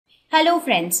Hello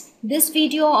friends, this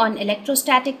video on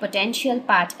electrostatic potential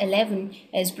part 11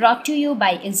 is brought to you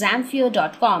by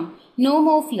examfear.com. No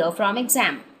more fear from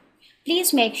exam.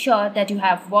 Please make sure that you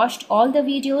have watched all the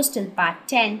videos till part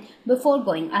 10 before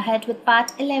going ahead with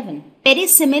part 11. Very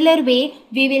similar way,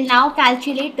 we will now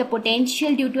calculate the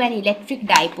potential due to an electric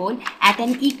dipole at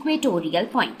an equatorial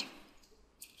point.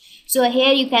 So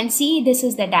here you can see this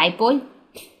is the dipole.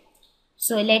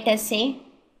 So let us say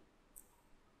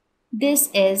this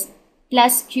is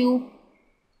plus q,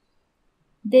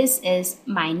 this is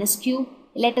minus q.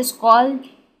 Let us call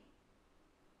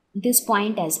this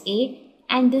point as A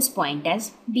and this point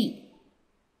as B.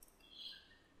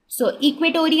 So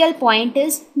equatorial point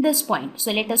is this point.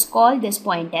 So let us call this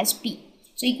point as P.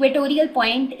 So equatorial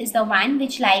point is the one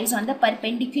which lies on the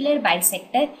perpendicular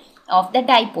bisector of the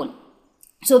dipole.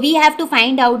 So we have to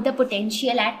find out the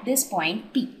potential at this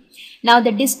point P. Now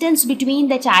the distance between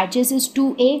the charges is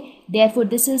 2a, therefore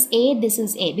this is A,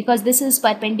 because this is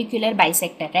perpendicular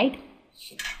bisector, right?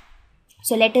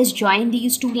 So let us join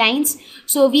these two lines.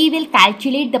 So we will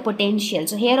calculate the potential.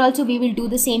 So here also we will do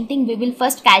the same thing. We will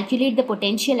first calculate the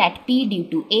potential at P due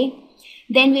to A.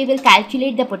 Then we will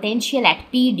calculate the potential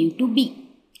at P due to B.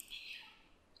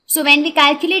 So when we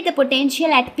calculate the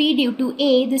potential at P due to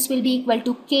A, this will be equal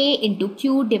to K into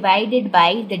Q divided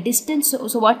by the distance.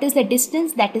 So what is the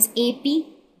distance? That is AP.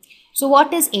 So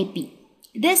what is AP?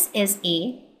 This is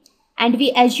A, and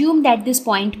we assume that this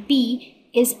point P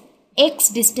is x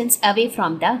distance away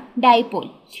from the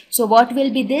dipole. So what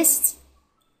will be this?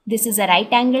 This is a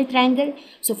right angle triangle.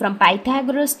 So from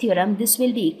Pythagoras theorem, this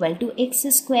will be equal to x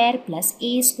square plus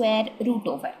a square root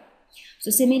over. So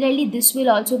similarly, this will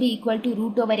also be equal to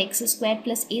root over x square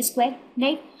plus a square,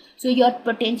 right? So your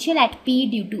potential at P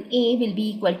due to A will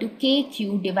be equal to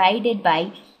kq divided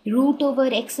by root over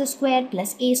x square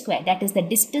plus a square. That is the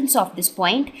distance of this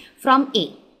point from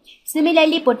A.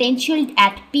 Similarly, potential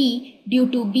at P due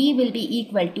to B will be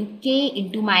equal to k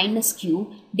into minus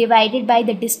q divided by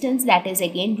the distance, that is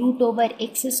again root over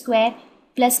x square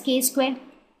plus k square.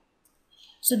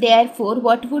 So therefore,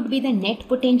 what would be the net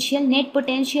potential? Net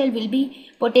potential will be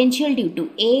potential due to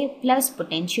A plus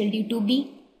potential due to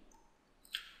B.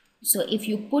 So if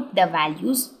you put the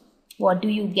values, what do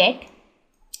you get?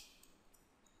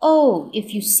 Oh,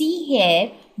 if you see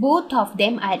here, both of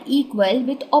them are equal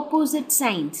with opposite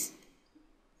signs.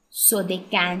 So they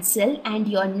cancel and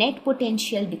your net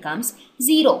potential becomes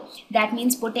 0. That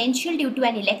means potential due to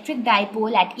an electric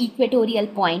dipole at equatorial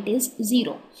point is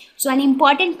 0. So an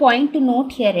important point to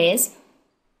note here is,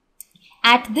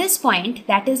 at this point,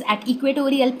 that is at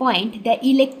equatorial point, the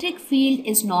electric field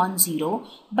is non-zero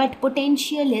but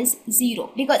potential is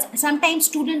 0. Because sometimes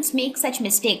students make such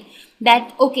mistake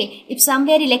that, okay, if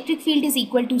somewhere electric field is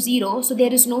equal to 0, so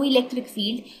there is no electric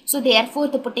field, so therefore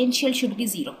the potential should be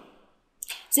 0.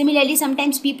 Similarly,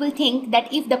 sometimes people think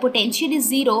that if the potential is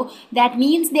 0, that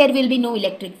means there will be no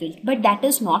electric field. But that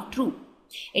is not true.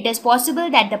 It is possible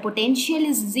that the potential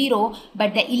is 0,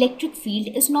 but the electric field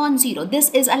is non-zero. This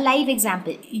is a live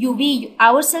example. We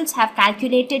ourselves have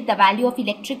calculated the value of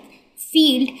electric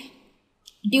field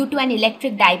due to an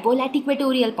electric dipole at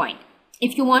equatorial point.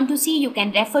 If you want to see, you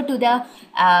can refer to the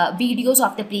videos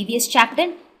of the previous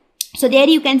chapter. So there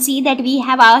you can see that we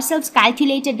have ourselves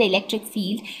calculated the electric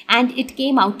field and it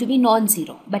came out to be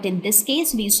non-zero. But in this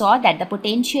case, we saw that the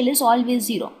potential is always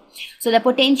 0. So the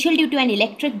potential due to an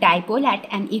electric dipole at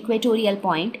an equatorial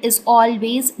point is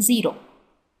always 0.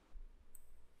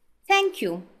 Thank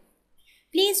you.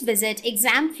 Please visit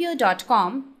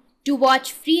examfear.com to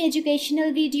watch free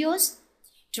educational videos,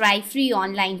 try free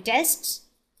online tests,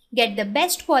 get the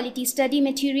best quality study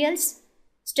materials,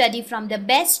 study from the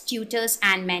best tutors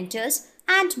and mentors,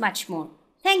 and much more.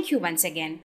 Thank you once again.